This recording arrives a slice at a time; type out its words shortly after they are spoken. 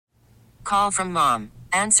Call from mom.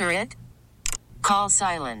 Answer it. Call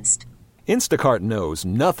silenced. Instacart knows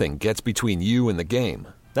nothing gets between you and the game.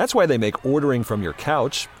 That's why they make ordering from your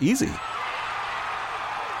couch easy.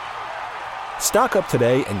 Stock up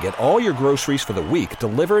today and get all your groceries for the week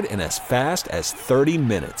delivered in as fast as 30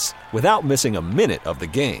 minutes without missing a minute of the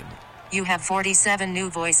game. You have 47 new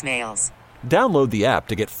voicemails. Download the app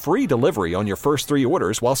to get free delivery on your first 3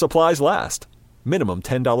 orders while supplies last. Minimum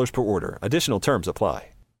 $10 per order. Additional terms apply.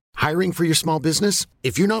 Hiring for your small business?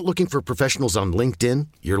 If you're not looking for professionals on LinkedIn,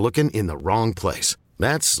 you're looking in the wrong place.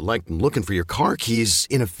 That's like looking for your car keys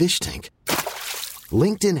in a fish tank.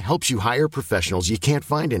 LinkedIn helps you hire professionals you can't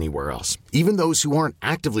find anywhere else, even those who aren't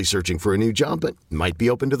actively searching for a new job but might be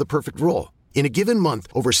open to the perfect role. In a given month,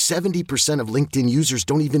 over 70% of LinkedIn users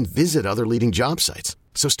don't even visit other leading job sites.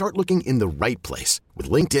 So start looking in the right place. With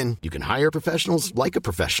LinkedIn, you can hire professionals like a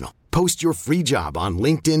professional. Post your free job on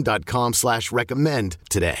linkedin.com/recommend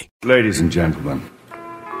today. Ladies and gentlemen,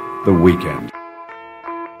 The Weeknd.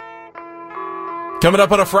 Coming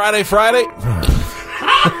up on a Friday.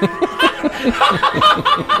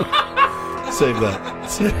 Save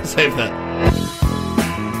that. Save that.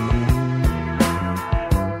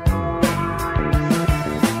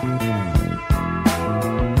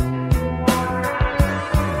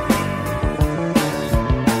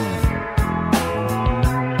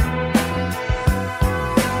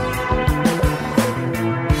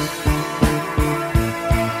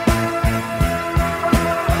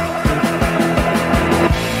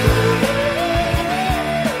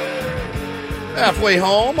 Halfway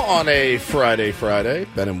home on a Friday.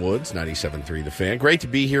 Ben and Woods, 97.3 The Fan. Great to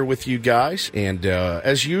be here with you guys. And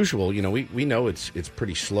as usual, we know it's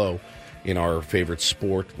pretty slow in our favorite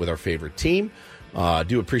sport with our favorite team.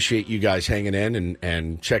 Do appreciate you guys hanging in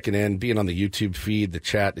and checking in, being on the YouTube feed. The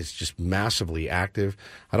chat is just massively active.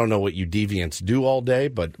 I don't know what you deviants do all day,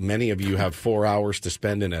 but many of you have 4 hours to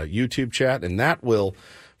spend in a YouTube chat, and that will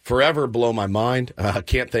forever blow my mind.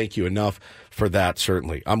 Can't thank you enough for that,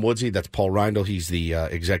 certainly. I'm Woodsy. That's Paul Reindl. He's the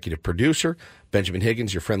executive producer. Benjamin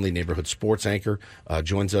Higgins, your friendly neighborhood sports anchor,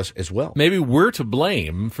 joins us as well. Maybe we're to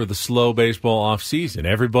blame for the slow baseball offseason.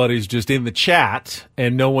 Everybody's just in the chat,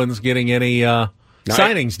 and no one's getting any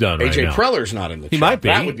signings done right now. A.J. Preller's not in the chat. He might be.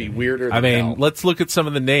 That would be weirder than hell. Let's look at some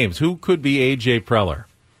of the names. Who could be A.J. Preller?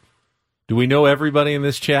 Do we know everybody in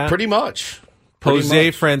this chat? Pretty much. Jose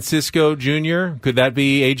Francisco Jr., could that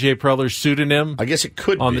be A.J. Preller's pseudonym? I guess it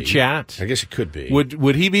could be. On the chat? I guess it could be.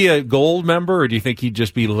 Would he be a gold member, or do you think he'd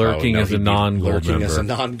just be lurking as a non-gold member? Lurking as a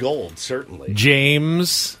non-gold, certainly.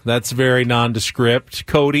 James, that's very nondescript.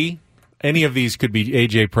 Cody, any of these could be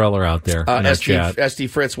A.J. Preller out there in our chat. SD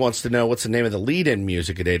Fritz wants to know what's the name of the lead-in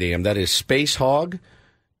music at 8 a.m. That is Space Hog,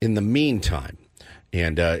 In the Meantime.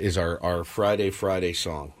 And is our Friday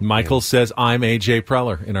song. Michael says, I'm A.J.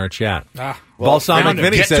 Preller in our chat. Balsamic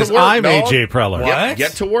Vinny says, I'm A.J. Preller. What?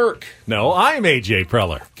 Get to work. No, I'm A.J.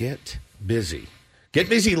 Preller. Get busy. Get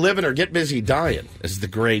busy living or get busy dying, as the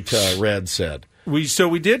great Red said. We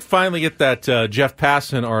did finally get that Jeff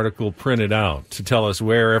Passan article printed out to tell us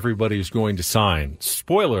where everybody's going to sign.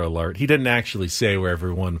 Spoiler alert, he didn't actually say where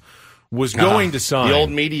everyone was going to sign. The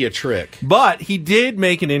old media trick. But he did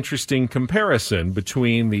make an interesting comparison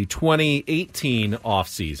between the 2018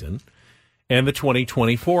 offseason and the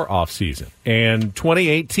 2024 offseason. And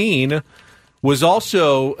 2018 was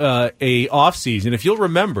also a offseason. If you'll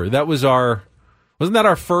remember, wasn't that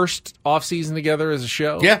our first offseason together as a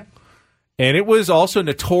show? Yeah. And it was also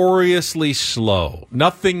notoriously slow.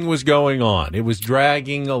 Nothing was going on. It was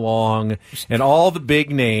dragging along, and all the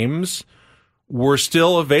big names were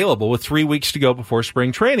still available with 3 weeks to go before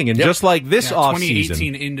spring training. And just like this offseason.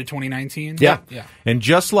 2018 into 2019. Yeah. And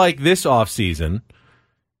just like this offseason,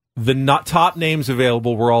 the top names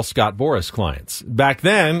available were all Scott Boras clients. Back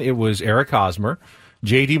then, it was Eric Hosmer,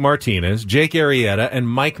 J.D. Martinez, Jake Arrieta, and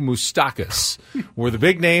Mike Moustakas were the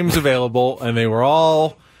big names available, and they were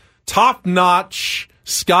all top-notch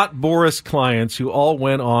Scott Boras clients who all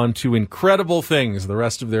went on to incredible things the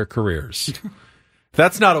rest of their careers.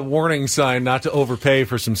 That's not a warning sign not to overpay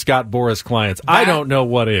for some Scott Boras clients. I don't know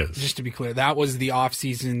what is. Just to be clear, that was the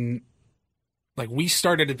offseason. Like, we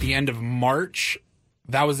started at the end of March.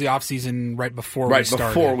 That was the offseason right before we started.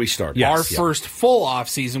 Right before we started. Yes, our first full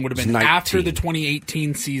offseason would have been after the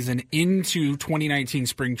 2018 season into 2019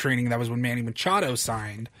 spring training. That was when Manny Machado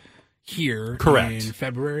signed here. Correct. In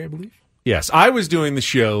February, I believe. Yes, I was doing the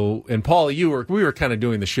show, and Paul, we were kind of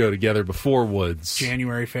doing the show together before Woods.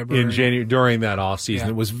 February. In January, during that offseason. Yeah.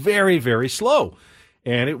 It was very, very slow.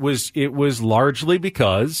 And it was largely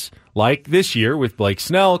because, like this year with Blake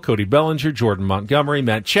Snell, Cody Bellinger, Jordan Montgomery,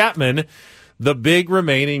 Matt Chapman, the big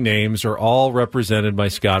remaining names are all represented by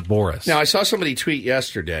Scott Boras. Now, I saw somebody tweet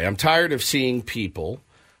yesterday, I'm tired of seeing people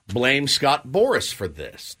blame Scott Boras for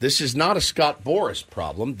this. This is not a Scott Boras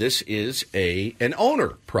problem. This is an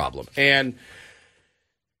owner problem. And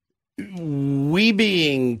we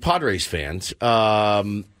being Padres fans,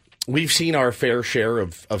 we've seen our fair share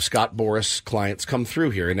of Scott Boras clients come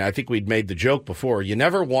through here. And I think we'd made the joke before. You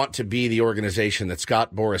never want to be the organization that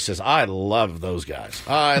Scott Boras says, I love those guys.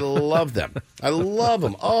 I love them. I love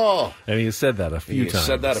them. Oh. And he has said that a few times.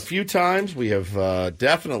 Said that a few times. We have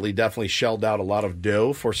definitely shelled out a lot of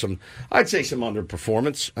dough for some, I'd say some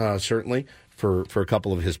underperformance, certainly, for a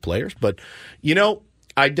couple of his players. But,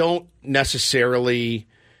 I don't necessarily...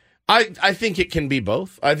 I think it can be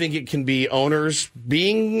both. I think it can be owners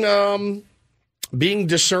being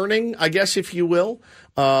discerning, I guess, if you will.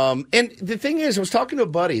 And the thing is, I was talking to a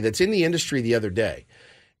buddy that's in the industry the other day,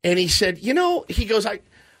 and he said, he goes,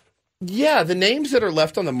 the names that are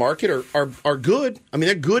left on the market are good. I mean,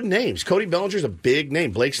 they're good names. Cody Bellinger's a big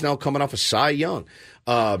name. Blake Snell coming off of Cy Young.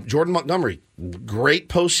 Jordan Montgomery, great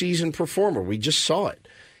postseason performer. We just saw it.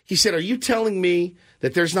 He said, are you telling me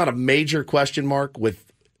that there's not a major question mark with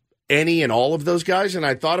any and all of those guys? And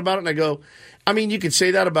I thought about it, and I go, I mean, you could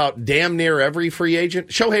say that about damn near every free agent.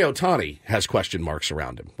 Shohei Ohtani has question marks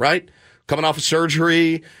around him, right? Coming off of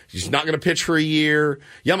surgery, he's not going to pitch for a year.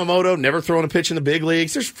 Yamamoto, never throwing a pitch in the big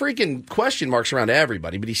leagues. There's freaking question marks around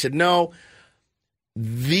everybody. But he said, no,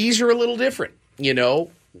 these are a little different,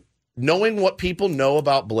 knowing what people know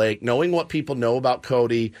about Blake, knowing what people know about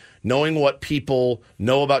Cody, knowing what people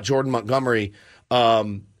know about Jordan Montgomery,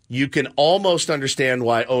 you can almost understand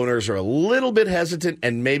why owners are a little bit hesitant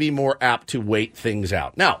and maybe more apt to wait things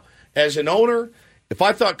out. Now, as an owner, if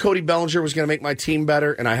I thought Cody Bellinger was going to make my team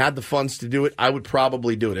better and I had the funds to do it, I would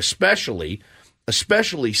probably do it, especially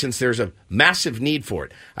since there's a massive need for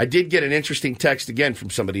it. I did get an interesting text again from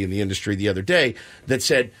somebody in the industry the other day that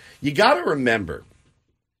said, you got to remember,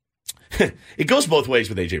 it goes both ways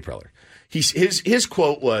with A.J. Preller. His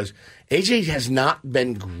quote was, A.J. has not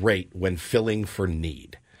been great when filling for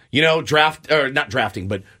need. Not drafting,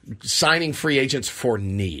 but signing free agents for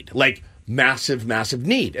need, like massive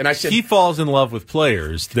need. And I said he falls in love with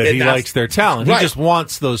players that he likes their talent. Right. He just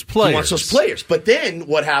wants those players. He wants those players. But then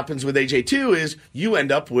what happens with AJ too is you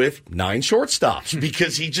end up with 9 shortstops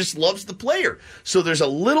because he just loves the player. So there's a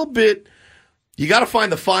little bit. You got to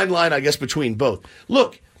find the fine line, I guess, between both.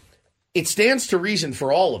 Look. It stands to reason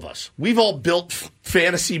for all of us. We've all built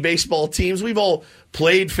fantasy baseball teams. We've all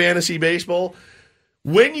played fantasy baseball.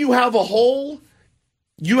 When you have a hole,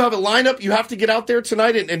 you have a lineup, you have to get out there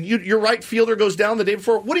tonight, and your right fielder goes down the day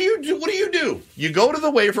before. What do you do? You go to the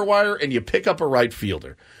waiver wire and you pick up a right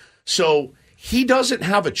fielder. So he doesn't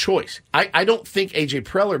have a choice. I don't think A.J.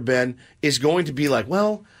 Preller, Ben, is going to be like,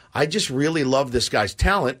 well, I just really love this guy's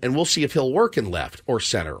talent, and we'll see if he'll work in left or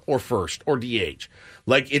center or first or DH.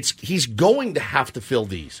 He's going to have to fill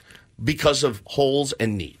these because of holes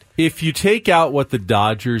and need. If you take out what the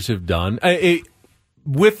Dodgers have done,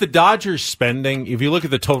 with the Dodgers spending, if you look at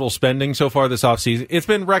the total spending so far this offseason, it's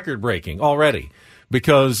been record-breaking already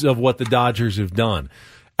because of what the Dodgers have done.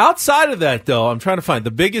 Outside of that, though, I'm trying to find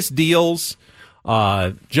the biggest deals.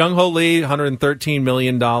 Jung-Ho Lee, $113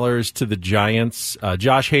 million to the Giants.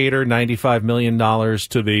 Josh Hader, $95 million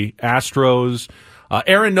to the Astros.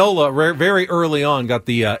 Aaron Nola, very early on, got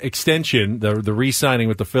the extension, the re-signing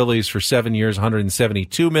with the Phillies for 7 years,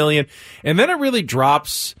 $172 million. And then it really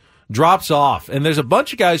drops off. And there's a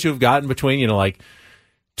bunch of guys who have gotten between, like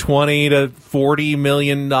 $20 to $40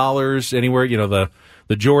 million anywhere,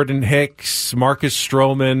 the Jordan Hicks, Marcus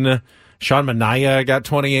Stroman, Sean Manaea got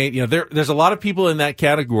 28. There's a lot of people in that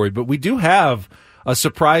category, but we do have a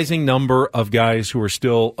surprising number of guys who are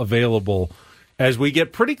still available as we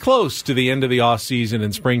get pretty close to the end of the offseason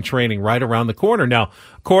and spring training right around the corner. Now,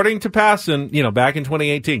 according to Passan, back in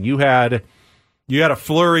 2018, you had a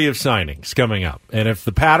flurry of signings coming up. And if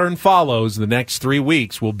the pattern follows, the next 3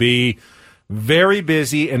 weeks will be very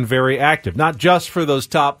busy and very active. Not just for those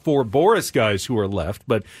top 4 Boras guys who are left,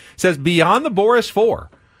 but it says beyond the Boras 4,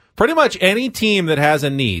 pretty much any team that has a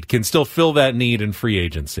need can still fill that need in free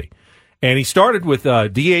agency. And he started with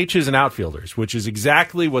DHs and outfielders, which is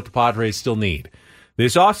exactly what the Padres still need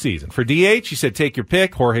this offseason. For DH, he said take your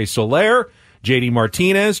pick, Jorge Soler, JD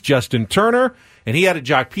Martinez, Justin Turner, and he added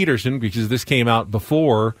Jock Peterson because this came out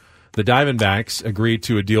before the Diamondbacks agreed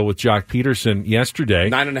to a deal with Jock Peterson yesterday.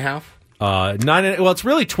 9.5? Well, it's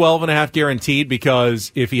really 12.5 guaranteed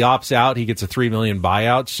because if he opts out, he gets a $3 million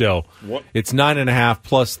buyout. So it's 9.5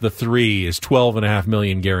 plus the 3 is $12.5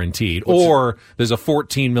 million guaranteed. There's a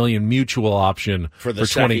 $14 million mutual option for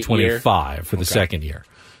 2025 for the second year.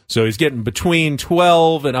 So he's getting between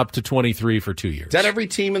 12 and up to 23 for 2 years. Is that every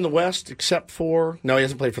team in the West except for... No, he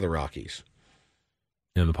hasn't played for the Rockies.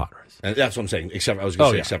 And the Padres. And that's what I'm saying. Except for the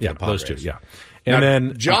Padres. Those two, yeah. And now,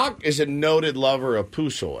 then Jock is a noted lover of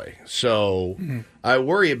Pusoy, so I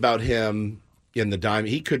worry about him in the Diamond.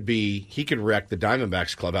 He could wreck the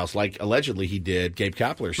Diamondbacks clubhouse like allegedly he did. Gabe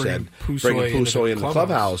Kapler said bringing Pusoy in the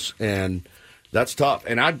clubhouse, and that's tough.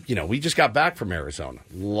 And we just got back from Arizona.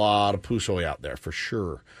 A lot of Pusoy out there for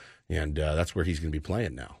sure, and that's where he's going to be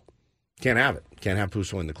playing now. Can't have it. Can't have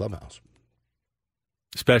Pusoy in the clubhouse,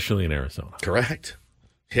 especially in Arizona. Correct.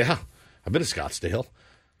 Yeah, I've been to Scottsdale,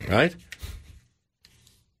 right?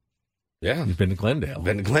 Yeah. He's been to Glendale.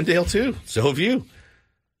 Been to Glendale, too. So have you.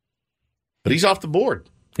 But he's off the board.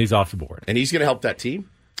 He's off the board. And he's going to help that team.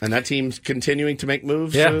 And that team's continuing to make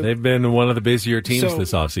moves. Yeah, they've been one of the busier teams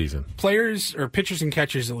this offseason. Players, or pitchers and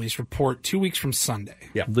catchers at least, report 2 weeks from Sunday.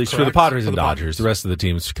 Yeah, at least for the Padres and Dodgers. The rest of the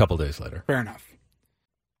teams a couple days later. Fair enough.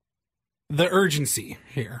 The urgency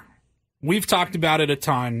here. We've talked about it a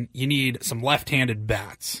ton. You need some left-handed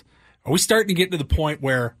bats. Are we starting to get to the point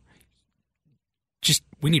where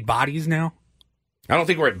we need bodies now? I don't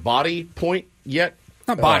think we're at body point yet.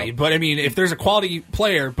 Not body, but I mean, if there's a quality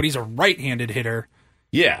player, but he's a right-handed hitter.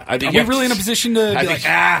 Yeah. Are we really in a position to I think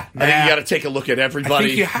you got to take a look at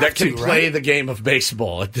everybody that can play right? the game of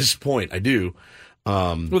baseball at this point. I do.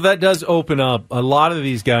 Well, that does open up. A lot of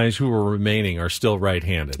these guys who are remaining are still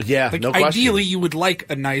right-handed. Yeah, no question. Ideally, you would like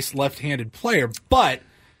a nice left-handed player, but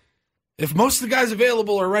if most of the guys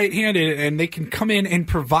available are right-handed and they can come in and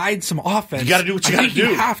provide some offense, you got to do what you got to do.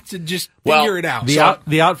 You have to just figure it out.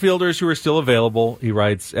 The outfielders who are still available, he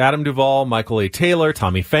writes, Adam Duvall, Michael A. Taylor,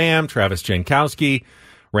 Tommy Pham, Travis Jankowski,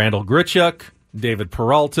 Randall Grichuk, David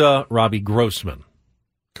Peralta, Robbie Grossman.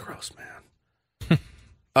 Gross, man.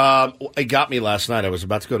 It got me last night. I was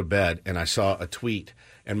about to go to bed, and I saw a tweet,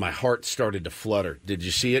 and my heart started to flutter. Did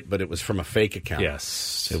you see it? But it was from a fake account.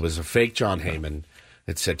 Yes. It was a fake John Heyman.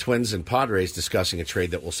 It said, Twins and Padres discussing a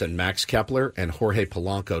trade that will send Max Kepler and Jorge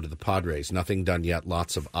Polanco to the Padres. Nothing done yet.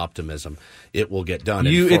 Lots of optimism. It will get done.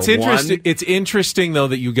 It's interesting, though,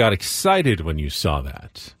 that you got excited when you saw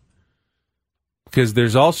that. Because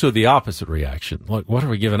there's also the opposite reaction. Like, what are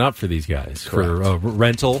we giving up for these guys? Correct. For a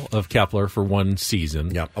rental of Kepler for one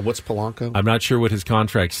season. Yeah. What's Polanco? I'm not sure what his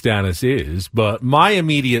contract status is, but my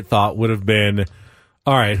immediate thought would have been,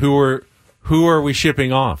 all right, who are we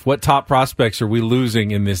shipping off? What top prospects are we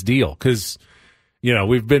losing in this deal? Because,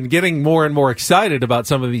 we've been getting more and more excited about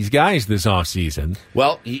some of these guys this offseason.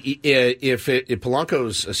 Well, if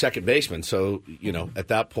Polanco's a second baseman, so, at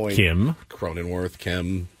that point, Kim. Cronenworth,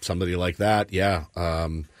 Kim, somebody like that, yeah.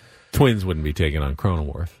 Twins wouldn't be taking on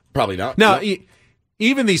Cronenworth. Probably not. Now,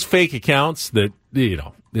 even these fake accounts that,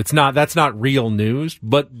 that's not real news,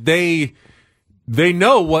 but they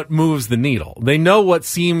know what moves the needle. They know what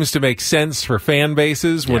seems to make sense for fan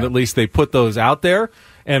bases when at least they put those out there.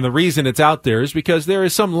 And the reason it's out there is because there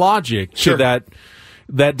is some logic to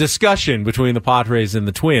that discussion between the Padres and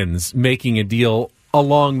the Twins making a deal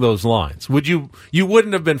along those lines. You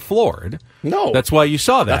wouldn't have been floored. No. That's why you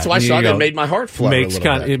saw that. That's why I saw it. It made my heart flutter a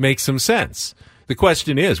little bit. It makes some sense. The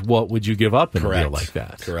question is, what would you give up in a deal like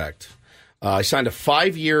that? Correct. I signed a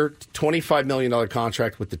 5-year, $25 million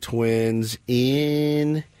contract with the Twins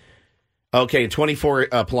in 24,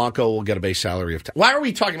 Polanco will get a base salary of 10. Why are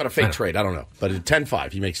we talking about a fake trade? I don't know. But at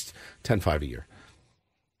 10-5, he makes 10-5 a year.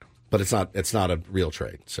 But it's not a real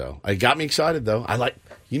trade. So it got me excited, though.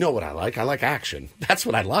 You know what I like? I like action. That's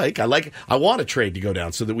what I like. I want a trade to go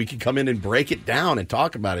down so that we can come in and break it down and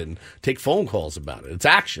talk about it and take phone calls about it. It's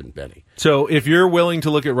action, Benny. So if you're willing to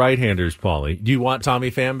look at right-handers, Paulie, do you want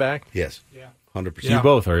Tommy Pham back? Yes. Yeah. 100%. You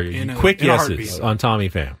both are quick yeses on Tommy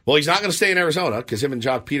Pham. Well, he's not going to stay in Arizona because him and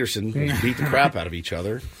Jock Peterson beat the crap out of each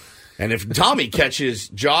other. And if Tommy catches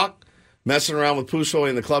Jock messing around with Pusoy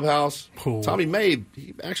in the clubhouse, Tommy may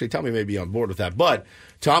be on board with that. But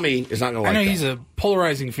Tommy is not going to like that. I know he's a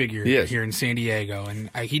polarizing figure here in San Diego, and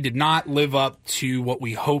he did not live up to what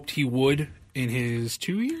we hoped he would in his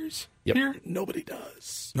 2 years here. Nobody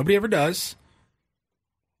does. Nobody ever does.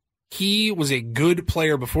 He was a good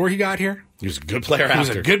player before he got here. He was a good player after. He was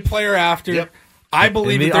a good player after. Yep. I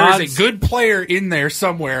believe that there is a good player in there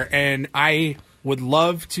somewhere, and I would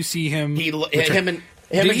love to see him. Him and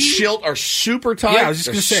Schilt are super tight. Yeah, I was just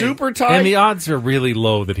going to say. Super tight. And the odds are really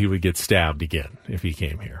low that he would get stabbed again if he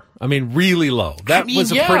came here. I mean, really low. That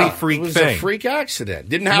was a pretty freak thing. It was a freak accident.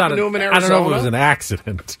 Didn't happen to him in Arizona. I don't know if it was an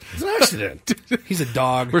accident. It's an accident. He's a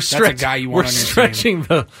dog. That's a guy you want on your team.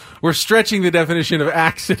 We're stretching the definition of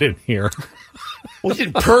accident here. Well, he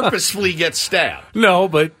didn't purposefully get stabbed. No,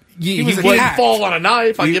 but he didn't fall on a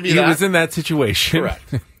knife. I'll give you that. He was in that situation.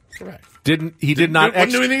 Correct. Correct. Didn't do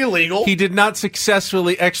anything illegal. He did not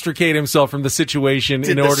successfully extricate himself from the situation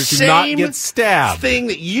in order to not get stabbed. Thing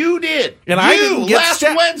that you did. I didn't get last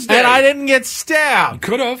Wednesday. And I didn't get stabbed.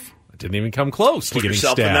 Could have. I didn't even come close to Put getting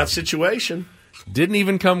yourself stabbed. in that situation. Didn't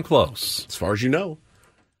even come close. As far as you know.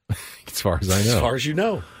 As far as I know. As far as you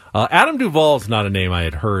know. Adam Duvall's not a name I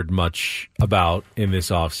had heard much about in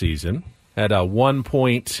this offseason. Had a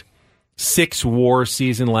 1.6 WAR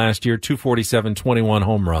season last year, 247, 21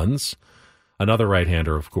 home runs. Another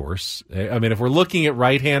right-hander, of course. I mean, if we're looking at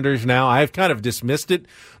right-handers now, I've kind of dismissed it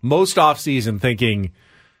most offseason thinking,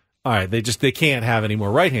 all right, they can't have any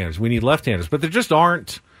more right-handers. We need left-handers. But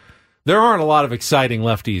there aren't a lot of exciting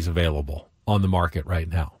lefties available on the market right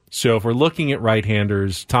now. So if we're looking at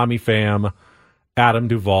right-handers, Tommy Pham, Adam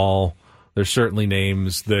Duvall, there's certainly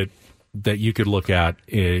names that you could look at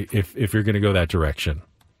if you're going to go that direction.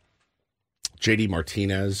 JD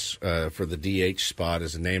Martinez for the DH spot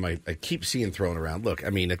is a name I keep seeing thrown around. Look,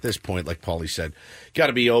 I mean, at this point, like Paulie said, got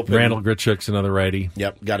to be open. Randall Grichuk's another righty.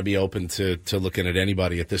 Yep, got to be open to looking at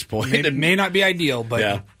anybody at this point. It may not be ideal,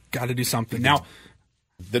 but got to do something. Now,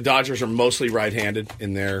 the Dodgers are mostly right-handed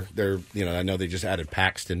in their I know they just added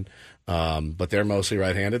Paxton, but they're mostly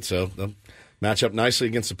right-handed, so they'll match up nicely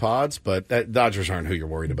against the Pods, but Dodgers aren't who you're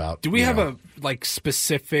worried about. Do we have a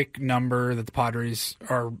specific number that the Padres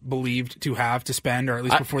are believed to have to spend, or at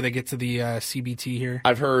least before they get to the CBT here?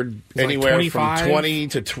 I've heard anywhere from 20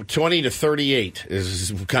 to 38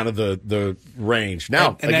 is kind of the range.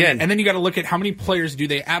 Now, and then you got to look at how many players do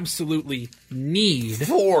they absolutely need.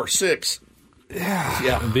 4, 6.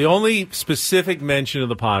 Yeah. The only specific mention of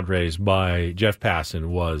the Padres by Jeff Passan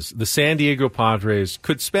was the San Diego Padres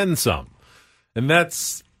could spend some. And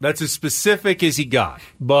that's as specific as he got.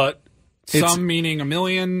 But some meaning $1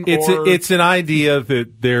 million? It's an idea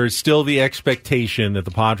that there's still the expectation that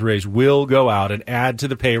the Padres will go out and add to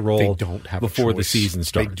the payroll before the season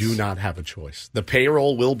starts. They do not have a choice. The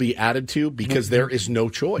payroll will be added to because there is no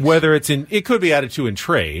choice. Whether it could be added to in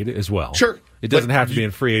trade as well. Sure. It doesn't have to be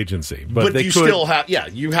in free agency. But you still have,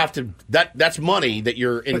 you have to, that's money that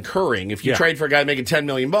you're incurring. If you trade for a guy making $10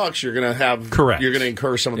 million, you're going to have, correct. You're going to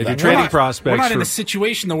incur some of that. You're trading prospects. We're not in a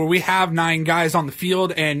situation, though, where we have 9 guys on the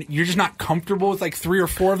field and you're just not comfortable with like 3 or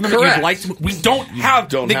 4 of them. Correct. That you'd like to, we don't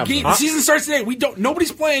have, the season starts today.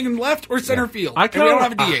 Nobody's playing in left or center field. We don't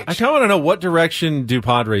have a DH. I kind of want to know, what direction do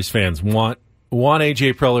Padres fans want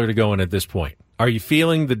A.J. Preller to go in at this point? Are you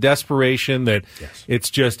feeling the desperation that it's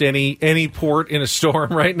just any port in a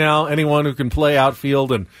storm right now? Anyone who can play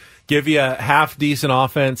outfield and give you a half-decent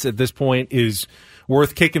offense at this point is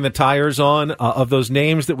worth kicking the tires on? Of those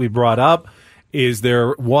names that we brought up, is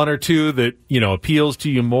there one or two that appeals to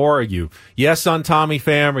you more? Are you yes on Tommy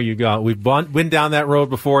Pham? Or you go, we've been down that road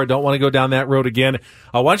before, I don't want to go down that road again?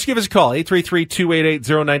 Why don't you give us a call,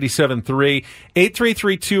 833-288-0973,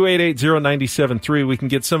 833-288-0973. We can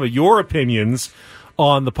get some of your opinions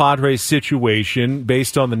on the Padres situation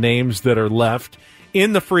based on the names that are left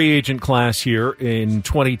in the free agent class here in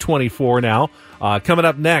 2024 now. Coming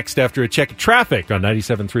up next after a check of traffic on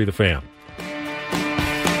 97.3 The Fan.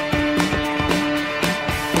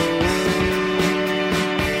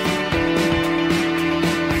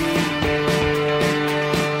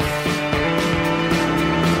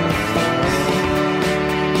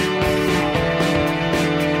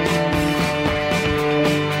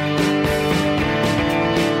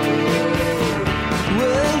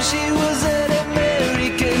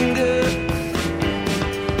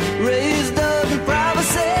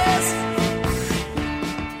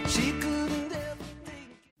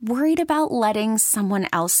 Worried about letting someone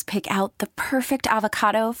else pick out the perfect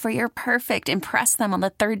avocado for your perfect impress them on the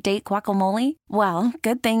third date guacamole? Well,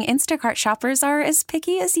 good thing Instacart shoppers are as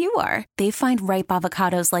picky as you are. They find ripe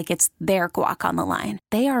avocados like it's their guac on the line.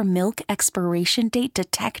 They are milk expiration date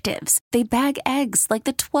detectives. They bag eggs like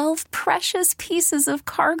the 12 precious pieces of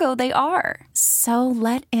cargo they are. So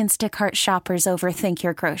let Instacart shoppers overthink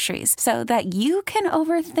your groceries so that you can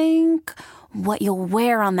overthink what you'll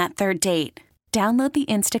wear on that third date. Download the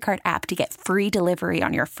Instacart app to get free delivery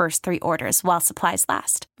on your first 3 orders while supplies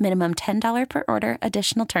last. Minimum $10 per order.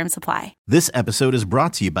 Additional terms apply. This episode is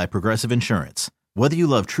brought to you by Progressive Insurance. Whether you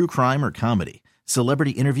love true crime or comedy,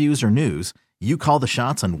 celebrity interviews or news, you call the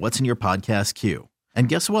shots on what's in your podcast queue. And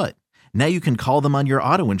guess what? Now you can call them on your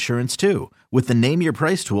auto insurance too with the Name Your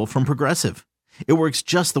Price tool from Progressive. It works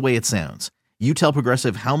just the way it sounds. You tell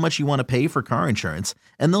Progressive how much you want to pay for car insurance,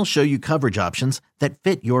 and they'll show you coverage options that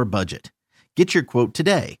fit your budget. Get your quote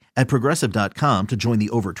today at Progressive.com to join the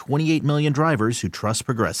over 28 million drivers who trust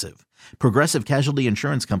Progressive. Progressive Casualty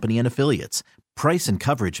Insurance Company and Affiliates. Price and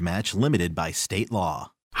coverage match limited by state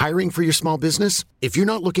law. Hiring for your small business? If you're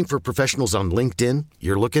not looking for professionals on LinkedIn,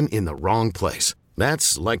 you're looking in the wrong place.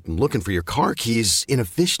 That's like looking for your car keys in a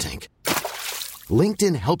fish tank.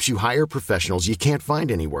 LinkedIn helps you hire professionals you can't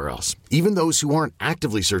find anywhere else, even those who aren't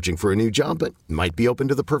actively searching for a new job but might be open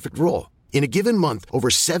to the perfect role. In a given month, over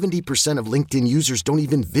 70% of LinkedIn users don't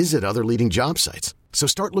even visit other leading job sites. So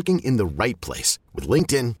start looking in the right place. With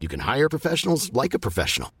LinkedIn, you can hire professionals like a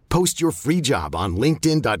professional. Post your free job on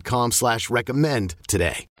linkedin.com/recommend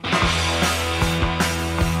today. All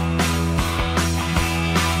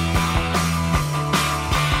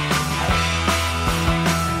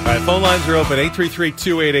right, phone lines are open,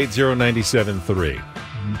 833-288-0973.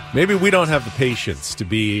 Maybe we don't have the patience to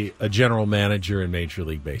be a general manager in Major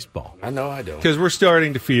League Baseball. I know I don't. Because we're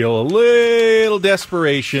starting to feel a little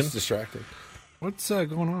desperation. It's distracting. What's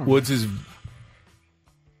going on? Woods is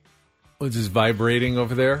vibrating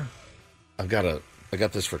over there. I got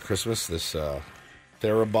this for Christmas. This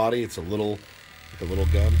Therabody. It's a little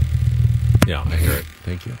gun. Yeah, I hear it.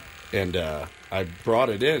 Thank you. And I brought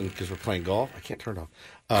it in because we're playing golf. I can't turn it off.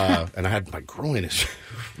 And I had my groin is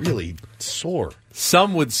really sore.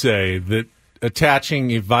 Some would say that attaching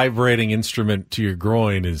a vibrating instrument to your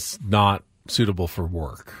groin is not suitable for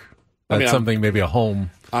work. That's something maybe a home.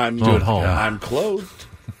 I'm do at home. I'm clothed.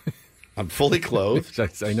 I'm fully clothed.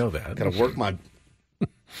 I know that. Got to work my.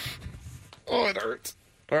 Oh, it hurts.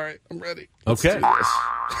 All right, I'm ready. Okay.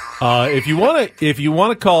 If you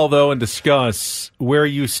want to call though and discuss where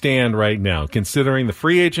you stand right now, considering the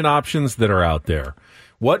free agent options that are out there,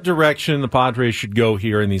 what direction the Padres should go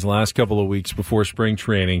here in these last couple of weeks before spring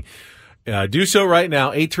training, do so right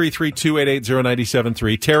now.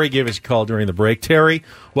 833-288-0973. Terry gave us a call during the break. Terry,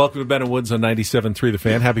 welcome to Ben and Woods on 97.3 The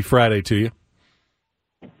Fan. Happy Friday to you.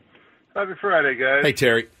 Happy Friday, guys. Hey,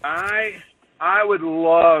 Terry. I would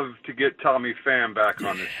love to get Tommy Pham back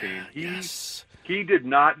on the team. He did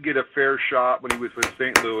not get a fair shot when he was with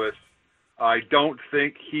St. Louis. I don't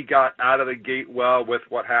think he got out of the gate well with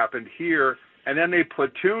what happened here, and then they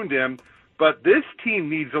platooned him. But this team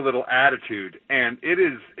needs a little attitude, and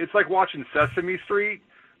it's like watching Sesame Street.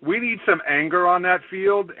 We need some anger on that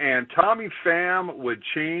field, and Tommy Pham would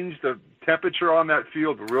change the temperature on that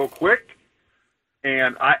field real quick.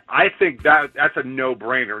 And I think that's a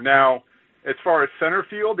no-brainer. Now, as far as center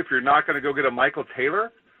field, if you're not going to go get a Michael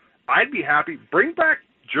Taylor, I'd be happy. Bring back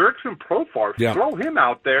Jurickson Profar. Yeah. Throw him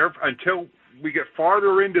out there until we get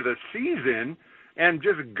farther into the season and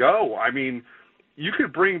just go. I mean, you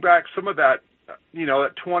could bring back some of that,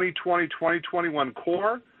 that 2020, 2021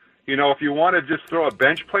 core. If you want to just throw a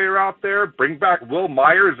bench player out there, bring back Will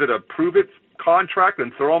Myers at a prove-it contract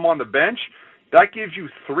and throw him on the bench. That gives you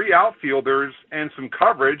 3 outfielders and some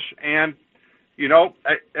coverage and,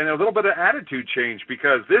 and a little bit of attitude change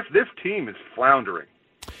because this team is floundering.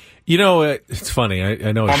 It's funny.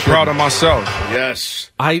 I know. I'm proud of myself.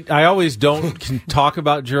 Yes. I always don't talk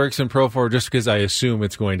about Jurickson Profar just because I assume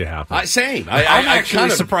it's going to happen. Same. I'm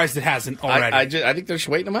actually surprised it hasn't already. I think they're just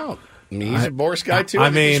waiting him out. I mean, he's a Boris guy, too. I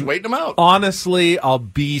think they're just waiting him out. Honestly, I'll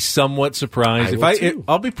be somewhat surprised.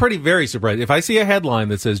 I'll be very surprised. If I see a headline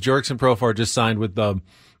that says Jurickson Profar just signed with the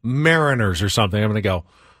Mariners or something, I'm going to go,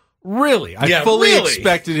 really? I fully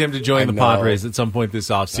expected him to join the Padres at some point this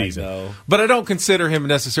offseason. But I don't consider him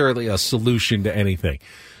necessarily a solution to anything.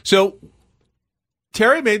 So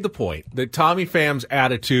Terry made the point that Tommy Pham's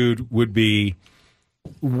attitude would be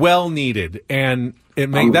well needed, and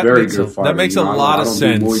that makes a lot of sense.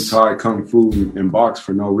 I don't do Muay Thai, Kung Fu, and box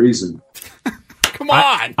for no reason. Come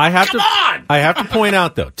on! I have to point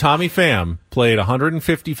out though, Tommy Pham played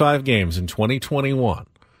 155 games in 2021,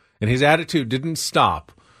 and his attitude didn't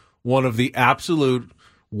stop one of the absolute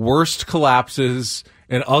worst collapses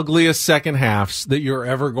and ugliest second halves that you're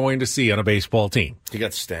ever going to see on a baseball team. He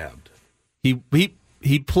got stabbed.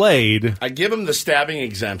 He played. I give him the stabbing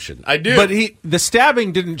exemption. I do. But the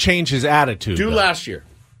stabbing didn't change his attitude. Last year.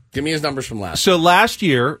 Give me his numbers from last year. So last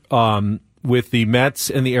year, with the Mets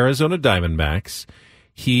and the Arizona Diamondbacks,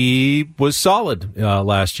 he was solid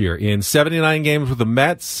last year. In 79 games with the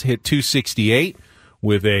Mets, hit .268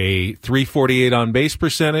 with a .348 on base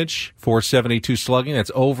percentage, .472 slugging. That's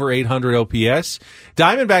over 800 OPS.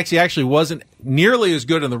 Diamondbacks, he actually wasn't nearly as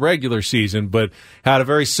good in the regular season, but had a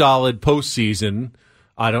very solid postseason.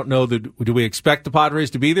 I don't know do we expect the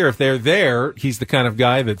Padres to be there? If they're there, he's the kind of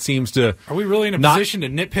guy that seems to. Are we really in a position to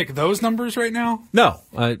nitpick those numbers right now? No,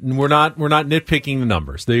 we're not. We're not nitpicking the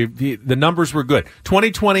numbers. The numbers were good.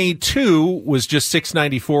 2022 was just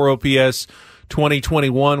 694 OPS.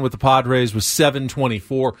 2021 with the Padres was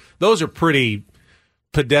 724. Those are pretty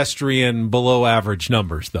pedestrian, below average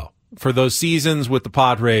numbers, though. For those seasons with the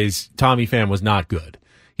Padres, Tommy Pham was not good.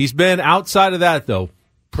 He's been outside of that, though,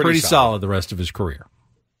 pretty solid the rest of his career.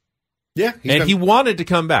 Yeah. He wanted to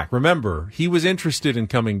come back. Remember, he was interested in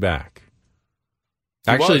coming back.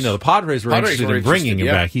 Actually, no, the Padres were interested in bringing him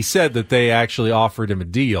back. He said that they actually offered him a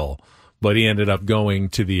deal, but he ended up going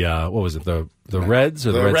to the, what was it, the Reds?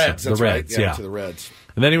 Or the Reds. The Reds, yeah. To the Reds.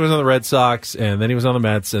 And then he was on the Red Sox, and then he was on the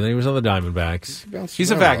Mets, and then he was on the Diamondbacks.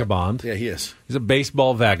 He's a vagabond. Yeah, he is. He's a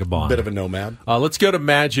baseball vagabond. Bit of a nomad. Let's go to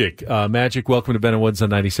Magic. Magic, welcome to Ben and Woods on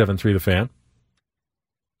 97.3 The Fan.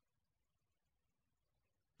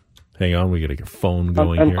 Hang on, we got to get a phone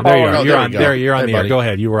going here. There you're on the air. Go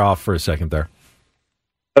ahead. You were off for a second there.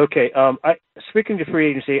 Okay. Speaking to free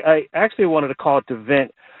agency, I actually wanted to call to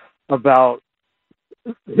vent about.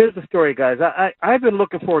 Here's the story, guys. I've been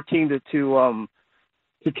looking for a team to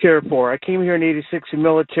cheer for. I came here in '86 in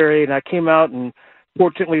military, and I came out, and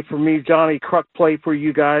fortunately for me, Johnny Kruk played for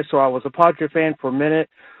you guys, so I was a Padres fan for a minute.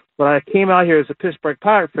 But I came out here as a Pittsburgh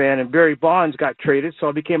Pirate fan, and Barry Bonds got traded, so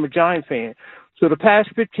I became a Giant fan. So the past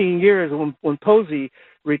 15 years, when Posey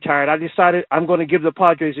retired, I decided I'm going to give the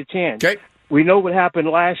Padres a chance. Okay. We know what happened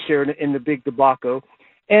last year in the big debacle.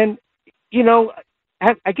 And, you know,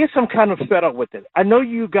 I guess I'm kind of fed up with it. I know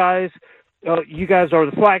you guys are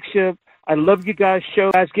the flagship. I love you guys' show.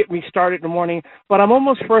 You guys get me started in the morning. But I'm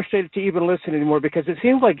almost frustrated to even listen anymore because it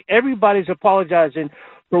seems like everybody's apologizing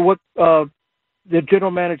for what the general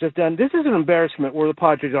manager's done. This is an embarrassment where the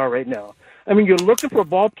Padres are right now. I mean, you're looking for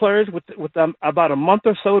ball players with about a month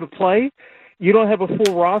or so to play. You don't have a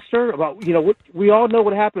full roster. We all know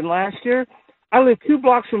what happened last year. I live 2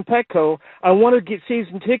 blocks from Petco. I want to get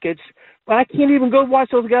season tickets, but I can't even go watch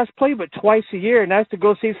those guys play but twice a year, and that's to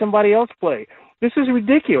go see somebody else play. This is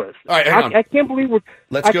ridiculous. All right, hang on. I can't believe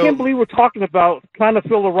we're talking about trying to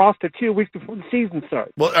fill a roster 2 weeks before the season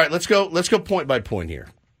starts. Well, all right, let's go point by point here.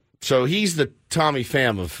 So he's the Tommy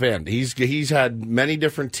Pham of fan. He's had many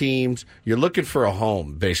different teams. You're looking for a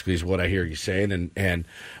home, basically, is what I hear you saying. And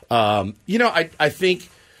I think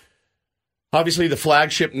obviously the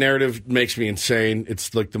flagship narrative makes me insane.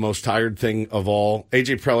 It's like the most tired thing of all.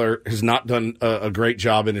 A.J. Preller has not done a great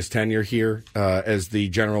job in his tenure here as the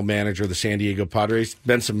general manager of the San Diego Padres.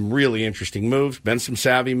 Been some really interesting moves, been some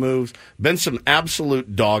savvy moves, been some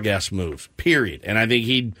absolute dog-ass moves, period. And I think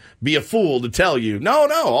he'd be a fool to tell you, no,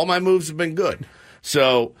 all my moves have been good.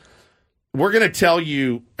 So we're going to tell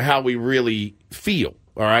you how we really feel,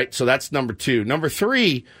 all right? So that's number 2. Number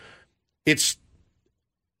 3, it's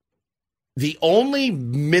the only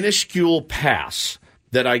minuscule pass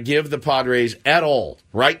that I give the Padres at all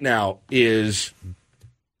right now is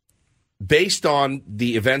based on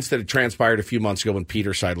the events that had transpired a few months ago when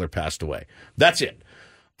Peter Seidler passed away. That's it.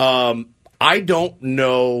 I don't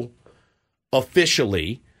know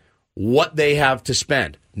officially what they have to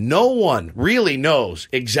spend. No one really knows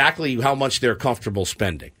exactly how much they're comfortable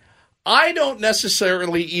spending. I don't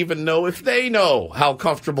necessarily even know if they know how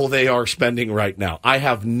comfortable they are spending right now. I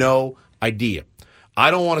have no idea.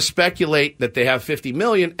 I don't want to speculate that they have $50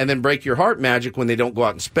 million and then break your heart, Magic, when they don't go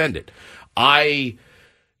out and spend it. I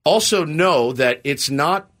also know that it's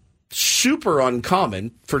not super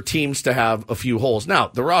uncommon for teams to have a few holes. Now,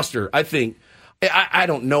 the roster, I think, I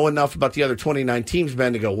don't know enough about the other 29 teams,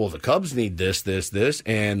 Ben, to go, well, the Cubs need this,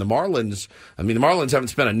 and the Marlins haven't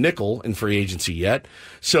spent a nickel in free agency yet.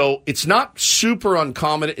 So it's not super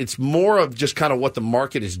uncommon. It's more of just kind of what the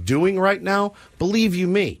market is doing right now. Believe you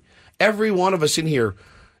me. Every one of us in here,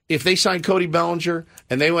 if they signed Cody Bellinger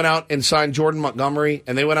and they went out and signed Jordan Montgomery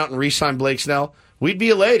and they went out and re-signed Blake Snell, we'd be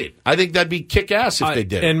elated. I think that'd be kick-ass if they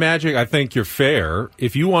did. And Magic, I think you're fair.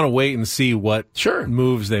 If you want to wait and see what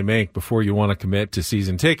moves they make before you want to commit to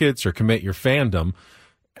season tickets or commit your fandom,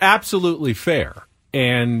 absolutely fair.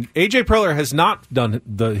 And A.J. Preller has not done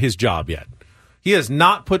his job yet. He has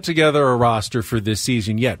not put together a roster for this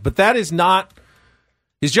season yet. But that is not...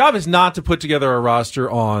 His job is not to put together a roster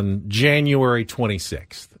on January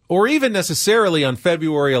 26th, or even necessarily on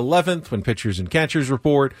February 11th when pitchers and catchers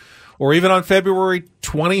report, or even on February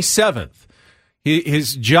 27th.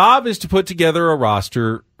 His job is to put together a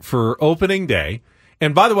roster for opening day.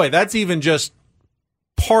 And by the way, that's even just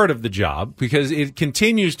part of the job because it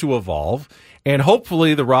continues to evolve. And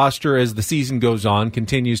hopefully the roster, as the season goes on,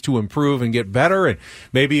 continues to improve and get better and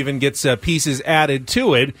maybe even gets pieces added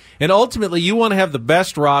to it. And ultimately, you want to have the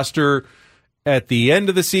best roster at the end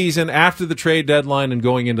of the season, after the trade deadline, and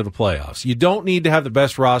going into the playoffs. You don't need to have the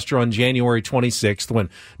best roster on January 26th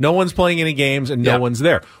when no one's playing any games and no one's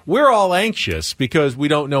there. We're all anxious because we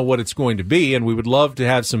don't know what it's going to be, and we would love to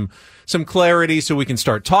have some clarity so we can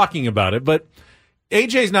start talking about it. But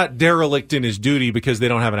AJ's not derelict in his duty because they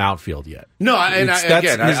don't have an outfield yet. No,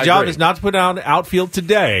 his job is not to put out an outfield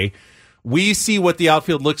today We see what the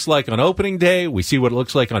outfield looks like on opening day. We see what it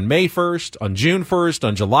looks like on May 1st, on June 1st,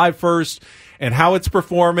 on July 1st, and how it's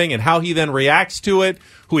performing and how he then reacts to it,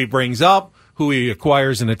 who he brings up, who he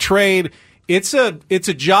acquires in a trade. It's a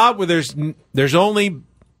job where there's only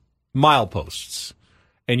mileposts,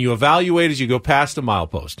 and you evaluate as you go past a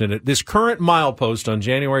milepost. And at this current milepost on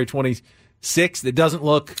January 26th, it doesn't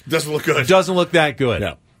look good. It doesn't look that good.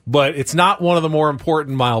 No. But it's not one of the more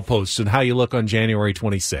important mileposts in how you look on January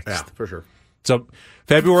 26th. Yeah, for sure. So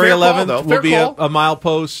February Fair 11th call, will be a call.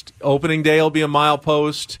 milepost. Opening day will be a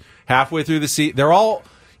milepost. Halfway through the season, they're all,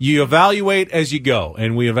 you evaluate as you go,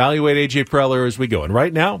 and we evaluate A.J. Preller as we go. And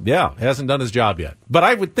right now, yeah, hasn't done his job yet. But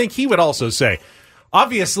I would think he would also say,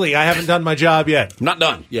 obviously, I haven't done my job yet. Not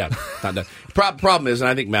done. Yeah, not done. Problem is, and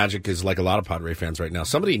I think Magic is like a lot of Padre fans right now,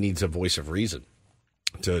 somebody needs a voice of reason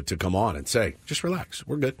to come on and say, just relax.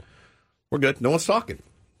 We're good. We're good. No one's talking.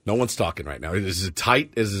 No one's talking right now. It is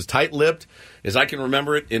as tight-lipped as I can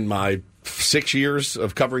remember it in my 6 years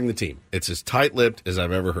of covering the team. It's as tight-lipped as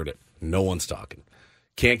I've ever heard it. No one's talking.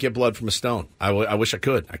 Can't get blood from a stone. I wish I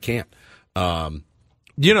could. I can't.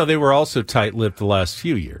 They were also tight-lipped the last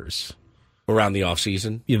few years. Around the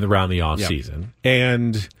offseason? Around the offseason. Yeah.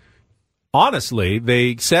 And honestly,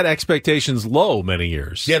 they set expectations low many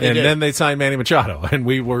years. Yeah, they did. And then they signed Manny Machado, and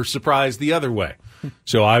we were surprised the other way.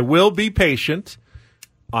 So I will be patient.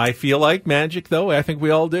 I feel like Magic, though, I think we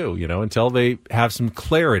all do, until they have some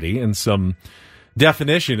clarity and some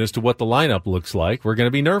definition as to what the lineup looks like. We're going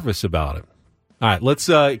to be nervous about it. All right, let's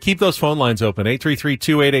keep those phone lines open,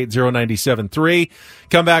 833-288-0973.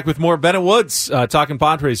 Come back with more Bennett Woods talking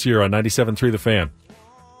Padres here on 97.3 The Fan.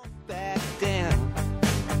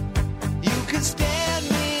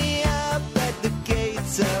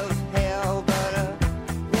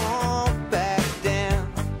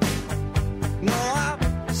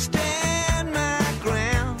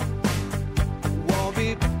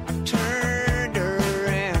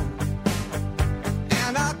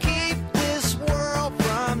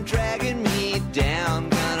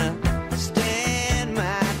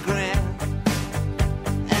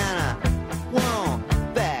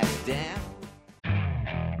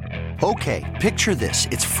 Okay, picture this.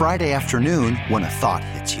 It's Friday afternoon when a thought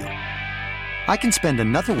hits you. I can spend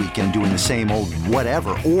another weekend doing the same old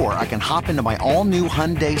whatever, or I can hop into my all-new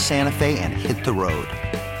Hyundai Santa Fe and hit the road.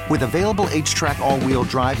 With available H-Track all-wheel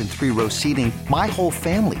drive and 3-row seating, my whole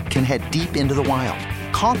family can head deep into the wild.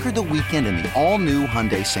 Conquer the weekend in the all-new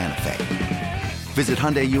Hyundai Santa Fe. Visit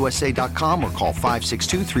HyundaiUSA.com or call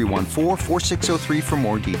 562-314-4603 for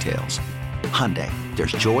more details. Hyundai,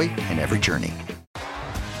 there's joy in every journey.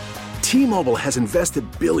 T-Mobile has invested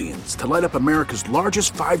billions to light up America's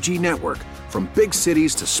largest 5G network, from big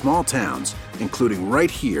cities to small towns, including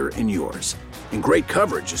right here in yours. And great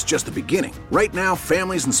coverage is just the beginning. Right now,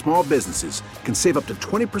 families and small businesses can save up to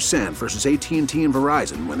 20% versus AT&T and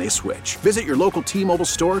Verizon when they switch. Visit your local T-Mobile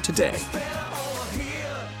store today.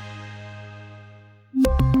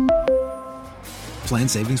 Plan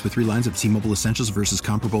savings with 3 lines of T-Mobile Essentials versus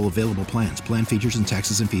comparable available plans. Plan features and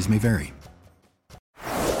taxes and fees may vary.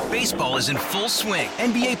 Baseball is in full swing.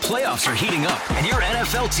 NBA playoffs are heating up, and your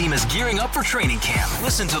NFL team is gearing up for training camp.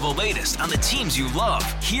 Listen to the latest on the teams you love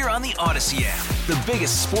here on the Odyssey app. The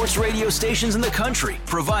biggest sports radio stations in the country,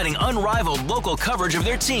 providing unrivaled local coverage of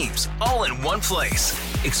their teams, all in one place.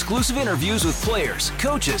 Exclusive interviews with players,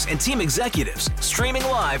 coaches, and team executives, streaming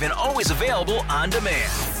live and always available on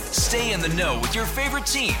demand. Stay in the know with your favorite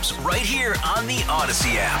teams right here on the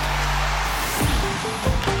Odyssey app.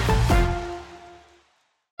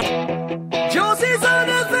 Josie's on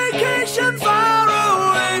a vacation far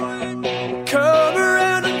away. Come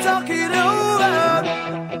around and talk it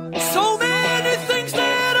over. So many things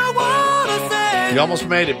that I want to say. You almost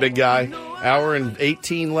made it, big guy. Hour and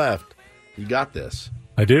 18 left. You got this.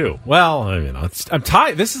 I do. Well, I'm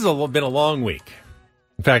tired. This has been a long week.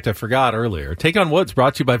 In fact, I forgot earlier. Take on Woods,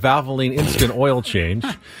 brought to you by Valvoline Instant Oil Change.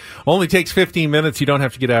 Only takes 15 minutes. You don't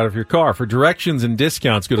have to get out of your car. For directions and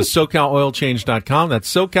discounts, go to SoCalOilChange.com.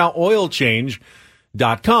 That's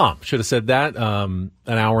SoCalOilChange.com. Should have said that an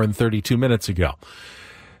hour and 32 minutes ago.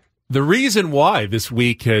 The reason why this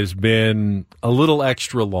week has been a little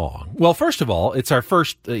extra long. Well, first of all, it's our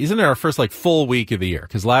first, isn't it our first full week of the year?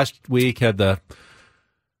 Because last week we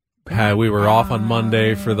were off on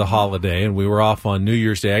Monday for the holiday, and we were off on New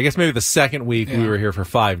Year's Day. I guess maybe the second week we were here for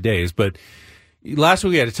 5 days. But last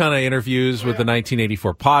week we had a ton of interviews with the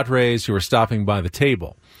 1984 Padres who were stopping by the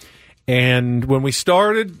table. And when we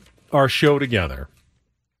started our show together,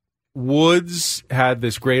 Woods had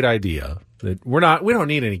this great idea that we don't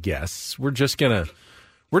need any guests. We're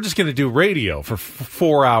we're just going to do radio for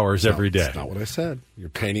 4 hours every day. That's not what I said. You're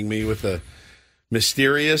painting me with a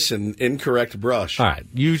mysterious and incorrect brush. All right,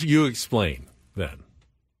 you explain then.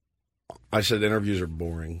 I said interviews are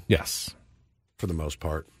boring. Yes. For the most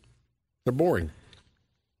part. They're boring.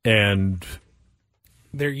 And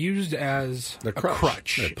they're used as a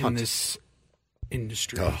crutch in this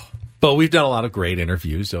industry. Oh. But we've done a lot of great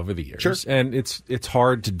interviews over the years. Sure. And it's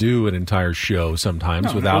hard to do an entire show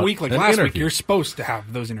sometimes without a week like an last interview. week, you're supposed to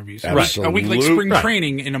have those interviews. Right. A week like spring Right.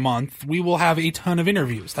 training in a month, we will have a ton of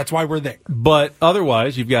interviews. That's why we're there. But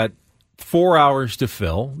otherwise, you've got 4 hours to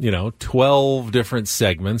fill, 12 different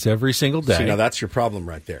segments every single day. See, now that's your problem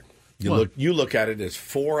right there. You look at it as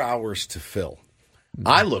 4 hours to fill.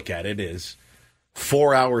 I look at it as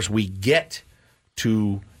 4 hours we get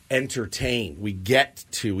to entertain. We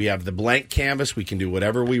have the blank canvas. We can do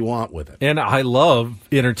whatever we want with it. And I love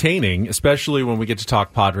entertaining, especially when we get to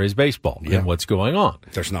talk Padres baseball and what's going on.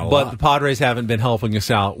 There's not a but lot. the Padres haven't been helping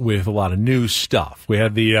us out with a lot of new stuff. We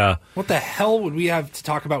had the What the hell would we have to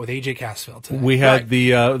talk about with AJ Casfeld today? we had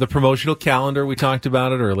the promotional calendar. We talked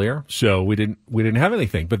about it earlier, so we didn't have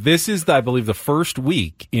anything. But this is, I believe, the first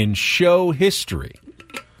week in show history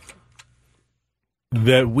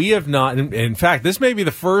that we have not. In fact, this may be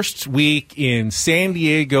the first week in San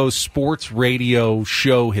Diego sports radio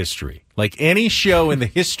show history. Like any show in the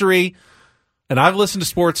history, and I've listened to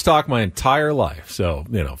sports talk my entire life. So,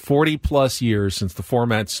 40 plus years since the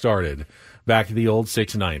format started back at the old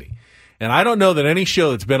 690. And I don't know that any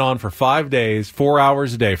show that's been on for 5 days, 4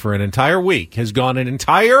 hours a day for an entire week has gone an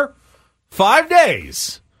entire 5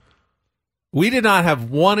 days. We did not have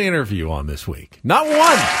one interview on this week. Not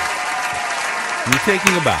one. You're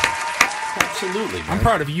taking a bow. Absolutely. I'm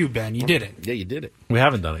proud of you, Ben. You did it. Yeah, you did it. We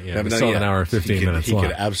haven't done it yet. We still have an hour and 15 minutes He left.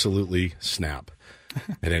 could absolutely snap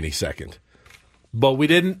at any second. But we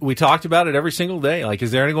didn't. We talked about it every single day. Like, is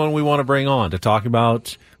there anyone we want to bring on to talk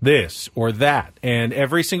about this or that? And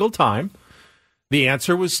every single time, the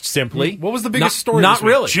answer was simply, what was the biggest story? Not this week?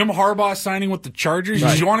 really. Jim Harbaugh signing with the Chargers.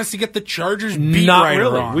 Right. Did you want us to get the Chargers beat Not writer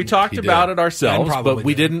really. on? We talked about it ourselves, Ben but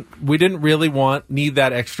we probably didn't really need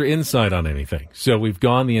that extra insight on anything. So we've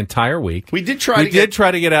gone the entire week. We did try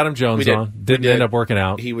to get Adam Jones on. Didn't end up working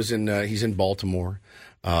out. He was he's in Baltimore.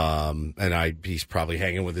 And he's probably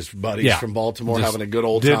hanging with his buddies from Baltimore, Just having a good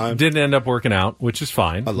old time. Didn't end up working out, which is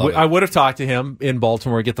fine. I love it. I would have talked to him in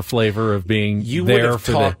Baltimore, get the flavor of being You there would have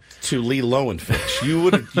for talked to Lee Lowenfish.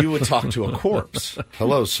 You would talk to a corpse.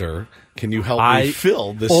 Hello, sir. Can you help me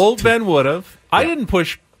fill this? Old Ben would have. I didn't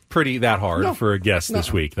push that hard for a guest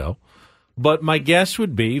this week, though. But my guess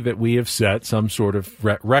would be that we have set some sort of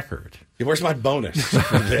record. Where's my bonus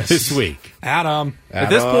for this week? Adam.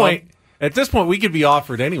 At this point, we could be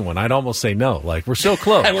offered anyone. I'd almost say no. Like, we're so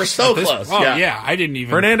close. And we're so close. I didn't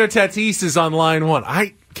even. Fernando Tatis is on line one.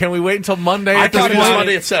 Can we wait until Monday? I thought about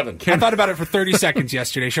Monday at 7. I thought about it for 30 seconds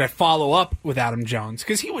yesterday. Should I follow up with Adam Jones?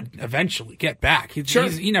 Because he would eventually get back.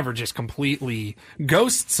 He never just completely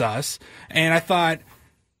ghosts us. And I thought,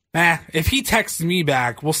 if he texts me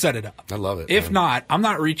back, we'll set it up. I love it. If not, I'm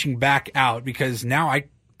not reaching back out because now I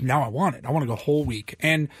want it. I want to go whole week.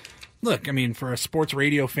 And look, I mean, for a sports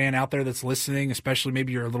radio fan out there that's listening, especially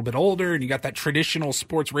maybe you're a little bit older and you got that traditional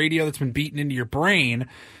sports radio that's been beaten into your brain,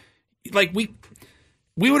 like we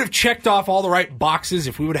would have checked off all the right boxes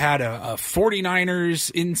if we would have had a 49ers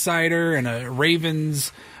insider and a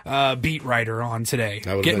Ravens beat writer on today.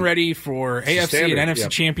 Getting ready for AFC and NFC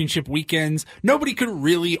championship weekends. Nobody could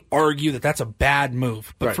really argue that that's a bad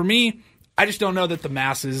move. But for me, I just don't know that the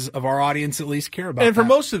masses of our audience at least care about And for that.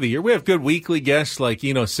 most of the year, we have good weekly guests like,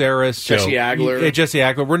 Saris. Jesse Agler. Jesse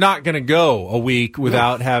Agler. We're not going to go a week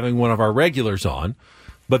without having one of our regulars on.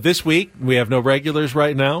 But this week, we have no regulars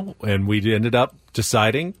right now, and we ended up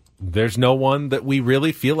deciding there's no one that we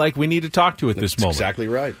really feel like we need to talk to at this moment. Exactly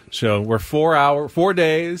right. So we're 4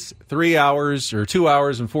 days, 3 hours, or 2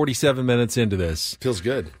 hours and 47 minutes into this. Feels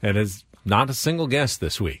good. And it's not a single guest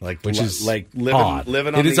this week, which is like odd.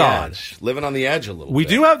 living on It is the odd. edge. Living on the edge a little We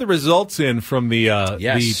bit. do have the results in from the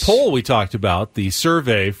poll we talked about, the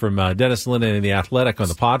survey from Dennis Lin and the Athletic on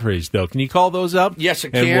the Padres, though. Can you call those up? Yes, I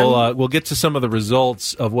and can. we'll get to some of the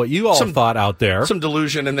results of what you all thought out there. Some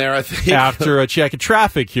delusion in there, I think. After a check of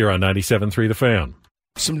traffic here on 97.3 The Fan.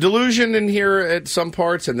 Some delusion in here at some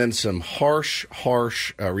parts, and then some harsh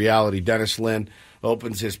reality. Dennis Lin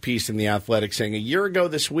opens his piece in The Athletic saying, a year ago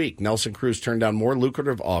this week, Nelson Cruz turned down more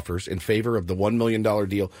lucrative offers in favor of the $1 million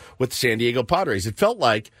deal with the San Diego Padres. It felt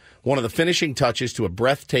like one of the finishing touches to a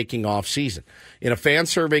breathtaking offseason. In a fan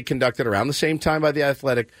survey conducted around the same time by The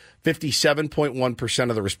Athletic, 57.1%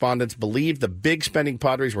 of the respondents believed the big spending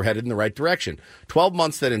Padres were headed in the right direction. 12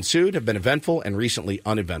 months that ensued have been eventful and recently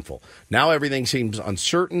uneventful. Now everything seems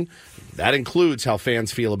uncertain. That includes how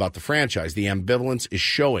fans feel about the franchise. The ambivalence is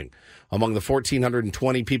showing. Among the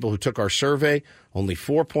 1,420 people who took our survey, only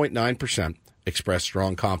 4.9% expressed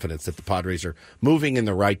strong confidence that the Padres are moving in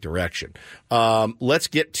the right direction. Let's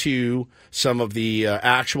get to some of the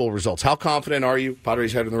actual results. How confident are you?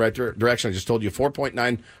 Padres headed in the right direction. I just told you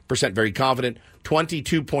 4.9% very confident,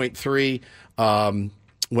 22.3%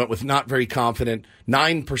 went with not very confident,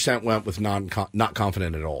 9% went with not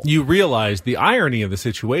confident at all. You realize the irony of the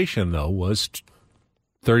situation, though, was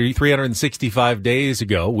 365 days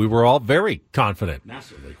ago, we were all very confident.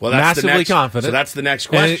 Massively. Confident. So that's the next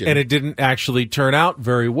question. And it didn't actually turn out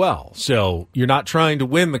very well. So you're not trying to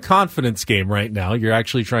win the confidence game right now. You're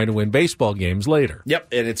actually trying to win baseball games later. Yep.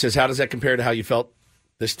 And it says, how does that compare to how you felt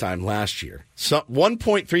this time last year? So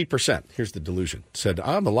 1.3%, here's the delusion, said,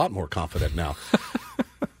 I'm a lot more confident now.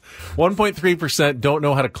 1.3% don't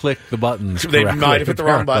know how to click the buttons They correctly, might have hit the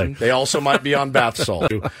wrong apparently. button. They also might be on bath salt.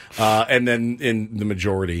 And then in the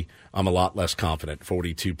majority, I'm a lot less confident,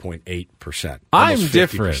 42.8%. I'm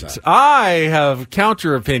different. I have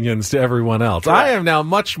counter opinions to everyone else. Correct. I am now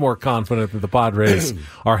much more confident that the Padres